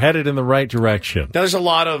are headed in the right direction. Now, there's a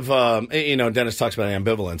lot of, Dennis talks about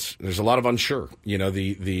ambivalence. There's a lot of unsure.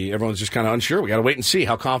 Everyone's just kind of unsure. We got to wait and see.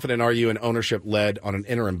 How confident are you in ownership led on an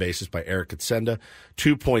interim basis by Eric Katsenda?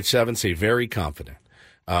 2.7 say very confident.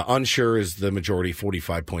 Unsure is the majority,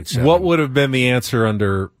 45.7. What would have been the answer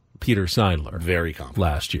under Peter Seidler? Very confident.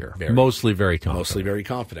 Last year. Mostly very confident. Mostly very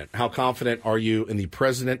confident. How confident are you in the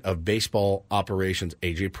president of baseball operations,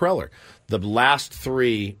 A.J. Preller? The last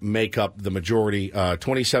three make up the majority,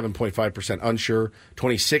 27.5% unsure,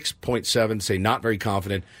 26.7% say not very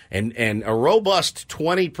confident, and a robust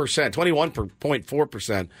 20%,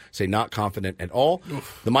 21.4% say not confident at all.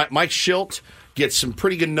 Oof. The Mike Schilt gets some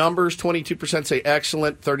pretty good numbers. 22% say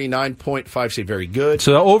excellent. 39.5% say very good.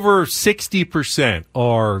 So over 60%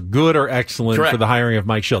 are good or excellent Correct. for the hiring of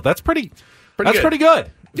Mike Schilt. That's pretty good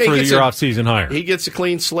Yeah, for your off-season hire. He gets a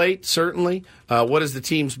clean slate, certainly. What is the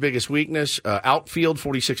team's biggest weakness? Outfield,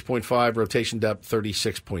 46.5. Rotation depth,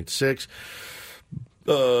 36.6.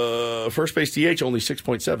 First base DH, only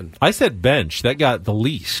 6.7. I said bench. That got the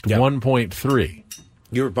least, 1.3.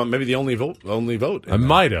 You were maybe the only vote. I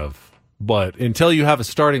might have. But until you have a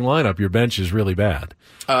starting lineup, your bench is really bad.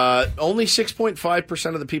 Only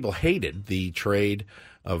 6.5% of the people hated the trade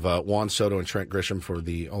of Juan Soto and Trent Grisham for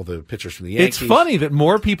all the pitchers from the Yankees. It's funny that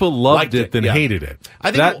more people loved it than hated it.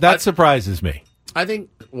 That surprises me. I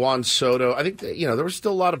think Juan Soto, there were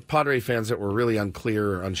still a lot of Padre fans that were really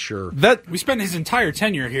unclear or unsure. We spent his entire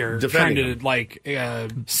tenure here Defending trying to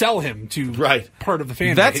sell him to part of the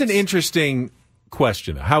fan That's base. an interesting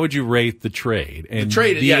question. How would you rate the trade? And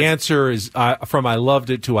the answer is from I loved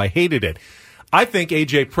it to I hated it. I think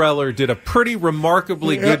A.J. Preller did a pretty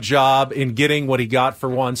remarkably good job in getting what he got for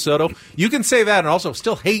Juan Soto. You can say that and also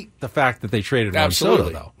still hate the fact that they traded Juan Soto,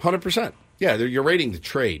 though. 100%. Yeah, you're rating the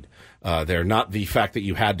trade there, not the fact that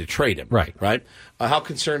you had to trade him. Right? How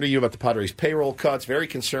concerned are you about the Padres' payroll cuts? Very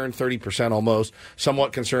concerned, 30% almost.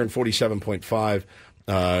 Somewhat concerned, 47.5%.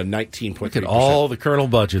 19.3%. Look at all the Colonel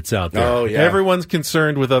budgets out there. Oh, yeah. Everyone's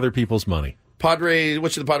concerned with other people's money.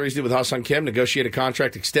 What should the Padres do with Ha-Seong Kim? Negotiate a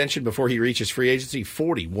contract extension before he reaches free agency.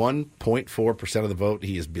 41.4% of the vote.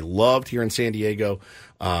 He is beloved here in San Diego.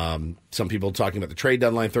 Some people talking about the trade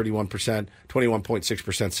deadline, 31%.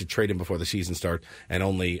 21.6% said trade him before the season starts, and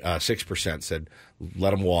only 6% said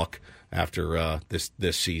let him walk after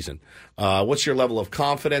this season. What's your level of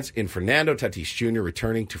confidence in Fernando Tatis Jr.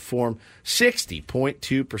 returning to form?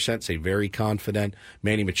 60.2% say very confident.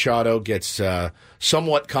 Manny Machado gets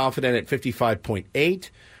somewhat confident at 55.8%.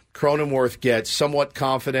 Cronenworth gets somewhat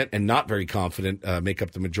confident and not very confident, make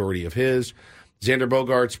up the majority of his. Xander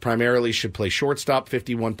Bogaerts primarily should play shortstop,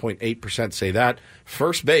 51.8% say that.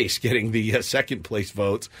 First base getting the second place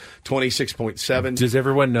votes, 26.7%. Does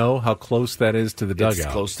everyone know how close that is to the dugout? It's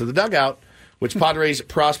close to the dugout. Which Padres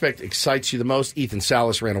prospect excites you the most? Ethan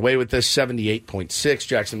Salas ran away with this, 78.6%.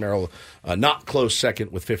 Jackson Merrill not close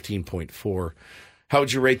second with 15.4%. How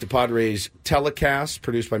would you rate the Padres telecast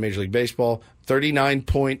produced by Major League Baseball?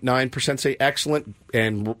 39.9% say excellent,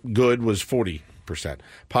 and good was 40%.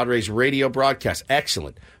 Padres radio broadcast,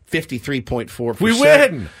 excellent, 53.4%. We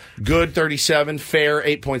win! Good, 37%. Fair,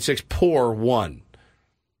 8.6%. Poor, 1%.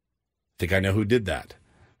 think I know who did that.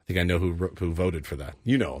 I think I know who voted for that.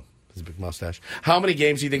 You know him. His big mustache. How many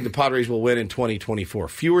games do you think the Padres will win in 2024?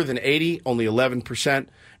 Fewer than 80, only 11%.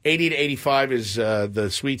 80 to 85 is the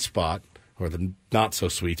sweet spot, or the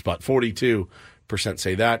not-so-sweet spot. 42%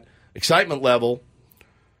 say that. Excitement level,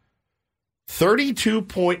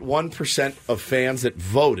 32.1% of fans that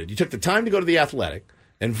voted. You took the time to go to The Athletic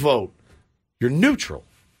and vote. You're neutral.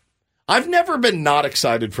 I've never been not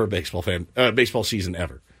excited for a baseball season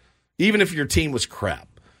ever, even if your team was crap.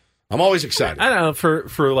 I'm always excited. I don't know,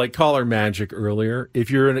 for like caller magic earlier, if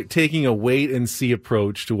you're taking a wait-and-see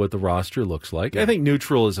approach to what the roster looks like, I think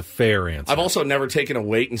neutral is a fair answer. I've also never taken a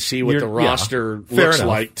wait-and-see what the roster fair looks enough.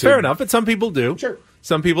 like. Fair enough, but some people do. Sure.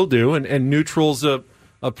 Some people do, and neutral's a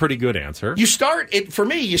pretty good answer. You start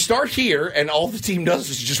here, and all the team does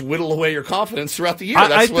is just whittle away your confidence throughout the year.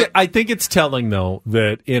 I think it's telling, though,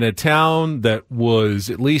 that in a town that was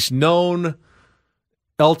at least known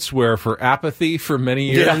elsewhere for apathy for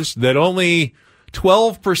many years, that only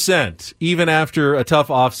 12%, even after a tough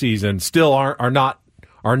offseason, still are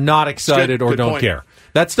not excited or don't care.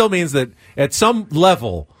 That still means that at some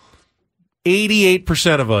level,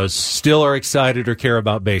 88% of us still are excited or care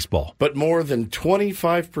about baseball. But more than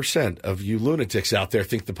 25% of you lunatics out there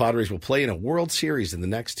think the Padres will play in a World Series in the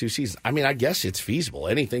next 2 seasons. I mean, I guess it's feasible.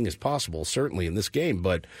 Anything is possible, certainly in this game.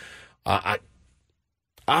 But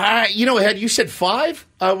had you said 5,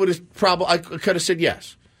 I could have said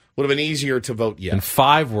yes. Would have been easier to vote yes. And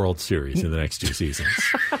 5 World Series in the next 2 seasons.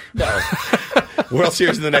 No. World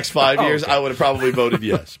Series in the next 5 years, okay. I would have probably voted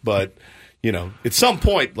yes. But, at some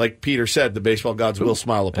point, like Peter said, the baseball gods will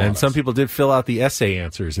smile upon us. And some people did fill out the essay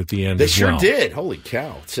answers at the end They as sure well. did. Holy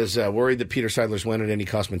cow. It says, worried that Peter Seidler's win at any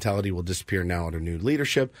cost mentality will disappear now under new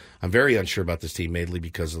leadership. I'm very unsure about this team, mainly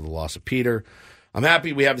because of the loss of Peter. I'm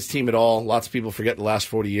happy we have this team at all. Lots of people forget the last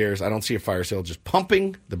 40 years. I don't see a fire sale, just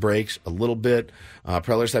pumping the brakes a little bit.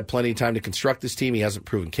 Preller's had plenty of time to construct this team. He hasn't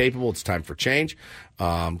proven capable. It's time for change.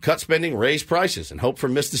 Cut spending, raise prices, and hope for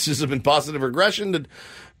mysticism and positive regression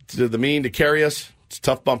to the mean to carry us. It's a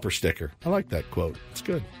tough bumper sticker. I like that quote. It's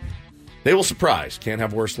good. They will surprise. Can't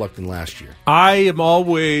have worse luck than last year. I am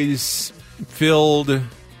always filled...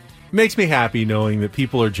 Makes me happy knowing that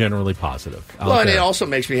people are generally positive. Well, and it also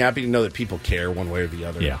makes me happy to know that people care one way or the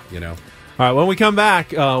other. Yeah. All right, when we come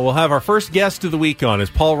back, we'll have our first guest of the week on as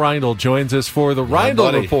Paul Reindl joins us for the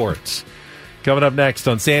Reindl Report. Coming up next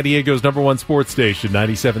on San Diego's #1 sports station,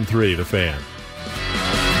 97.3 The Fan.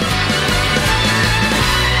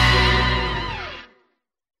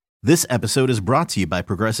 This episode is brought to you by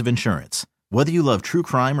Progressive Insurance. Whether you love true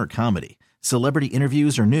crime or comedy, celebrity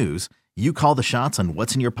interviews or news, you call the shots on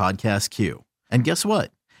what's in your podcast queue. And guess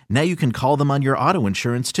what? Now you can call them on your auto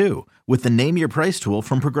insurance too with the Name Your Price tool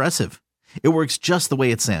from Progressive. It works just the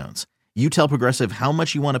way it sounds. You tell Progressive how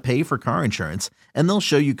much you want to pay for car insurance, and they'll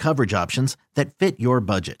show you coverage options that fit your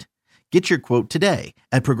budget. Get your quote today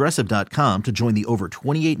at Progressive.com to join the over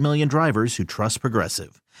 28 million drivers who trust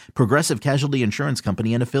Progressive. Progressive Casualty Insurance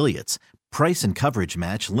Company and Affiliates. Price and coverage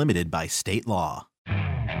match limited by state law.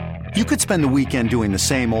 You could spend the weekend doing the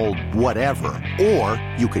same old whatever, or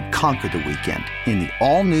you could conquer the weekend in the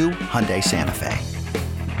all-new Hyundai Santa Fe.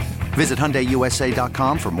 Visit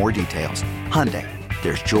HyundaiUSA.com for more details. Hyundai,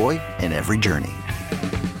 there's joy in every journey.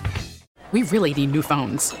 We really need new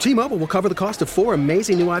phones. T-Mobile will cover the cost of 4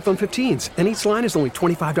 amazing new iPhone 15s, and each line is only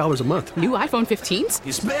 $25 a month. New iPhone 15s?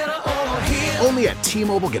 It's better over here. Only at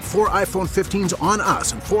T-Mobile, get 4 iPhone 15s on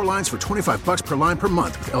us and 4 lines for $25 per line per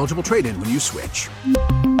month with eligible trade-in when you switch.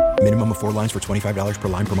 Minimum of 4 lines for $25 per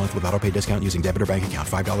line per month with autopay discount using debit or bank account.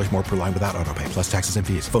 $5 more per line without autopay, plus taxes and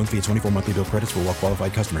fees. Phone fee at 24 monthly bill credits for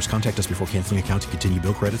well-qualified customers. Contact us before canceling account to continue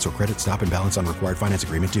bill credits or credit stop and balance on required finance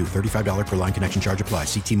agreement due. $35 per line connection charge applies.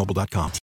 See T-Mobile.com.